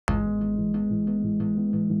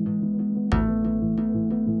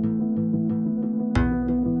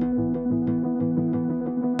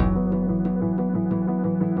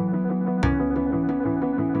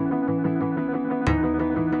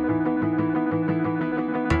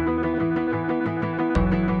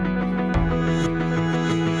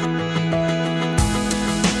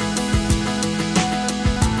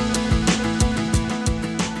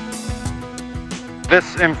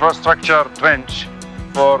this infrastructure trench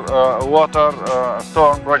for water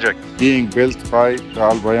storm project. Being built by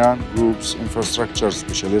the Bayan Group's infrastructure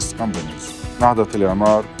specialist companies, Nahdat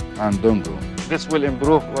Al-Amar and Dongo. This will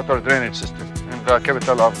improve water drainage system in the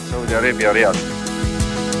capital of Saudi Arabia, Riyadh.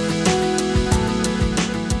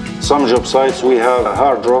 Some job sites we have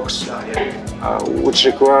hard rocks which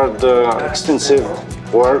required extensive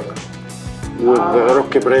work with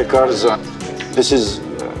rocky breakers. This is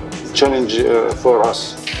a challenge for us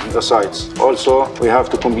in the sites. Also, we have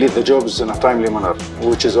to complete the jobs in a timely manner,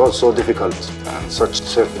 which is also difficult in such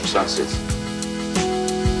circumstances.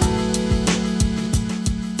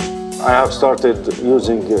 I have started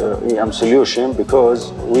using EMSolutions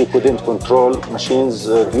because we couldn't control machines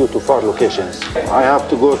due to far locations. I have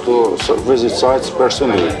to go to visit sites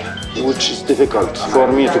personally, which is difficult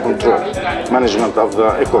for me to control management of the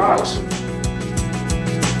equipment.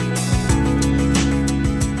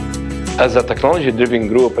 As a technology-driven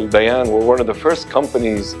group, Bayan were one of the first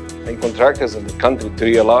companies and contractors in the country to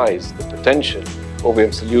realize the potential of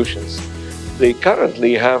EMSolutions. They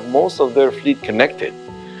currently have most of their fleet connected,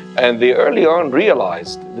 and they early on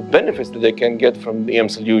realized the benefits that they can get from the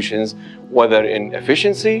EMSolutions, whether in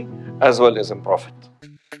efficiency as well as in profit.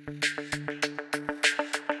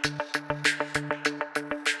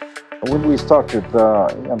 When we started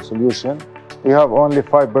the EMSolution, we have only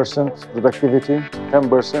 5% productivity,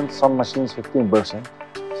 10%, some machines 15%,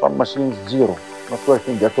 some machines 0, not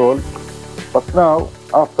working at all. But now,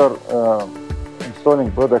 after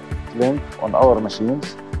installing product link on our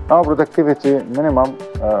machines, now productivity minimum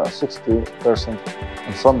 60%.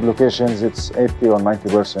 In some locations it's 80 or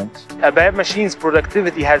 90%. Bayan machines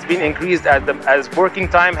productivity has been increased as working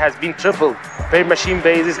time has been tripled per machine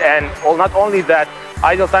basis, and not only that,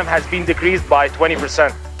 idle time has been decreased by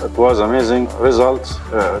 20%. It was amazing result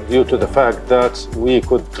due to the fact that we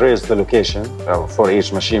could trace the location for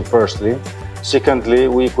each machine firstly. Secondly,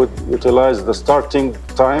 we could utilize the starting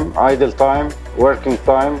time, idle time, working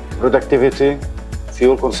time, productivity,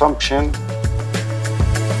 fuel consumption.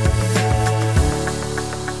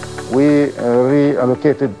 We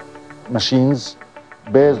reallocated machines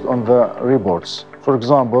based on the reports. For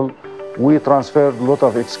example, we transferred a lot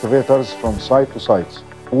of excavators from site to site.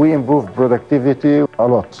 We improved productivity a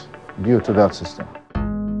lot due to that system.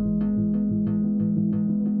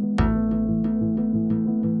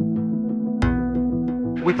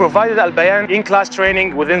 We provided Bayan in-class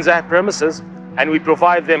training within the premises, and we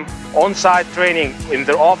provide them on-site training in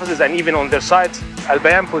their offices and even on their sites.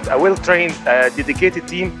 Bayan put a well-trained, dedicated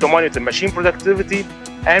team to monitor machine productivity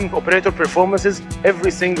and operator performances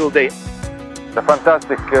every single day. The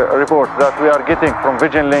fantastic report that we are getting from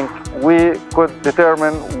VisionLink, we could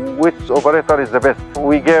determine which operator is the best.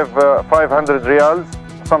 We gave 500 riyals,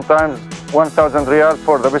 sometimes 1,000 riyals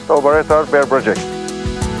for the best operator per project.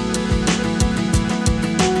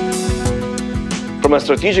 From a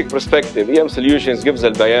strategic perspective, EMSolutions gives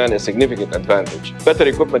Bayan a significant advantage. Better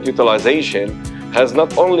equipment utilization has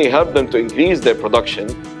not only helped them to increase their production,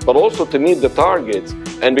 but also to meet the targets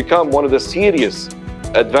and become one of the serious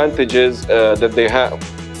advantages that they have.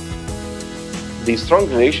 The strong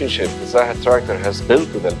relationship that Zahed Tractor has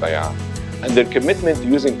built with Bayan and their commitment to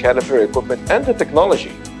using Caterpillar equipment and the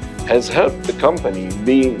technology has helped the company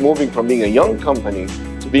moving from being a young company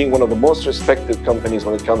to being one of the most respected companies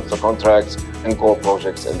when it comes to contracts and core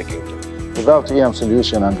projects in the kingdom. Without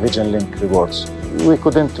EMSolutions and VisionLink rewards, we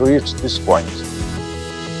couldn't reach this point.